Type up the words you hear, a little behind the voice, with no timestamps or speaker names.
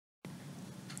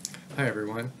Hi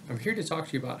everyone, I'm here to talk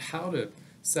to you about how to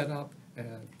set up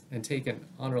and take an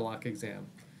Honorlock exam.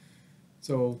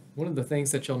 So one of the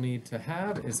things that you'll need to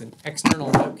have is an external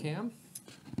webcam.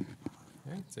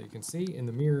 Okay, so you can see in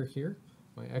the mirror here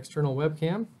my external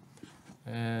webcam,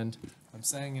 and I'm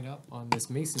setting it up on this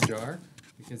mason jar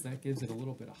because that gives it a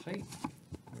little bit of height,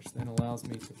 which then allows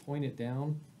me to point it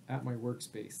down at my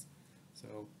workspace.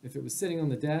 So if it was sitting on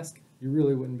the desk, you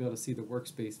really wouldn't be able to see the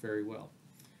workspace very well.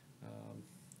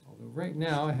 Although right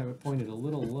now I have it pointed a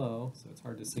little low, so it's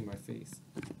hard to see my face.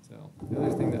 So the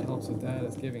other thing that helps with that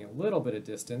is giving a little bit of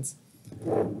distance.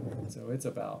 So it's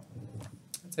about,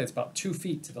 I'd say it's about 2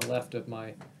 feet to the left of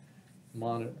my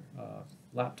monitor,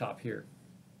 laptop here.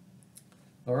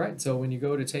 All right, so when you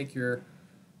go to take your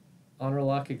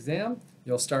Honorlock exam,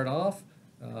 you'll start off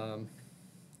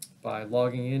by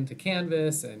logging into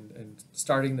Canvas and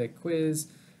starting the quiz,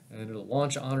 and it'll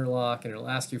launch Honorlock and it'll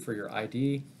ask you for your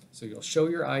ID. So you'll show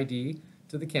your ID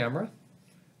to the camera,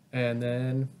 and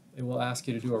then it will ask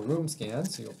you to do a room scan.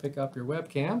 So you'll pick up your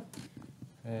webcam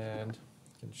and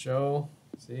you can show,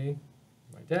 see,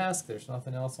 my desk. There's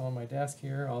nothing else on my desk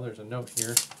here. Oh, there's a note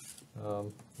here.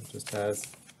 It just has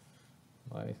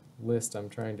my list. I'm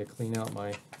trying to clean out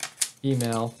my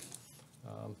email,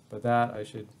 but that I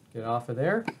should get off of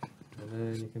there. And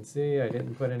then you can see I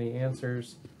didn't put any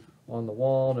answers on the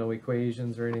wall, no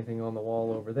equations or anything on the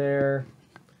wall over there.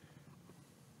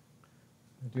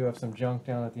 I do have some junk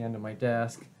down at the end of my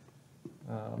desk,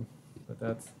 but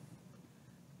that's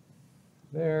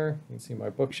there. You can see my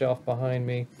bookshelf behind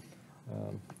me.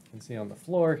 You can see on the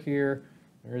floor here,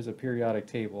 there is a periodic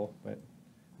table, but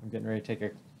I'm getting ready to take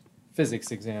a physics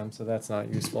exam, so that's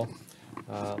not useful.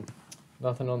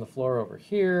 Nothing on the floor over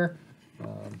here.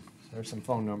 There's some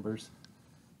phone numbers.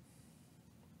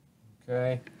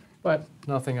 Okay, but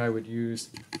nothing I would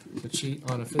use to cheat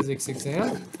on a physics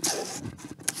exam.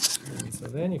 And so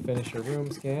then you finish your room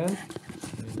scan,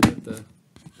 and you get the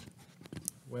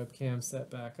webcam set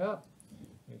back up.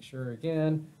 Make sure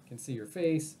again, you can see your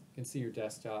face, you can see your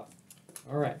desktop.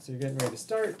 All right, so you're getting ready to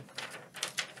start.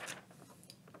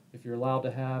 If you're allowed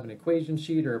to have an equation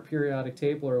sheet or a periodic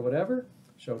table or whatever,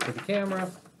 show it to the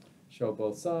camera, show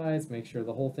both sides, make sure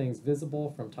the whole thing's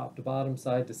visible from top to bottom,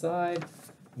 side to side.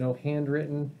 No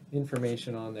handwritten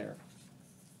information on there.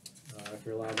 If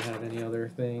you're allowed to have any other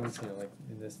things, like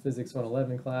in this Physics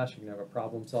 111 class, you can have a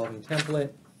problem-solving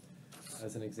template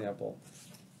as an example.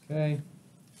 Okay,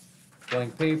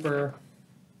 blank paper,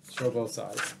 show both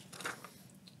sides.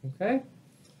 Okay,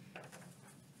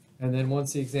 and then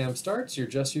once the exam starts, you're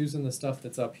just using the stuff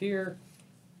that's up here.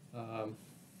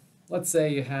 Let's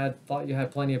say you thought you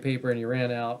had plenty of paper and you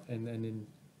ran out, and then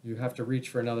you have to reach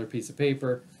for another piece of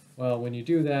paper. Well, when you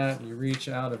do that, and you reach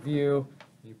out of view,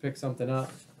 you pick something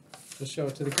up, just show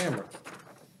it to the camera.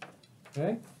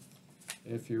 Okay?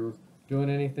 If you're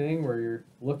doing anything where you're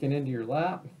looking into your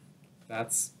lap,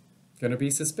 that's going to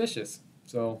be suspicious.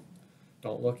 So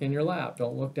don't look in your lap.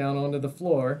 Don't look down onto the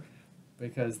floor,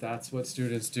 because that's what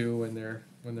students do when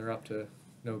they're up to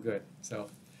no good. So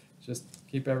just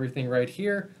keep everything right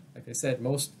here. Like I said,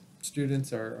 most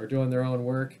students are doing their own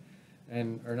work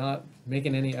and are not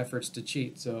making any efforts to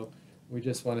cheat. So we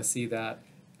just want to see that.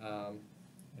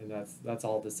 And that's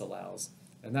all this allows.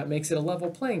 And that makes it a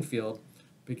level playing field,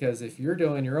 because if you're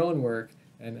doing your own work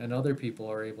and other people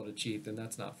are able to cheat, then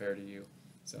that's not fair to you.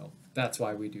 So that's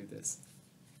why we do this.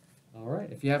 All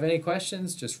right, if you have any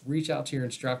questions, just reach out to your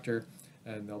instructor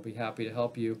and they'll be happy to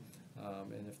help you.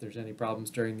 And if there's any problems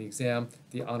during the exam,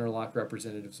 the Honorlock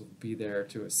representatives will be there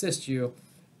to assist you.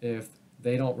 If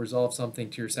they don't resolve something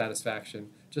to your satisfaction,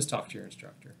 just talk to your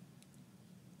instructor.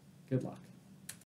 Good luck.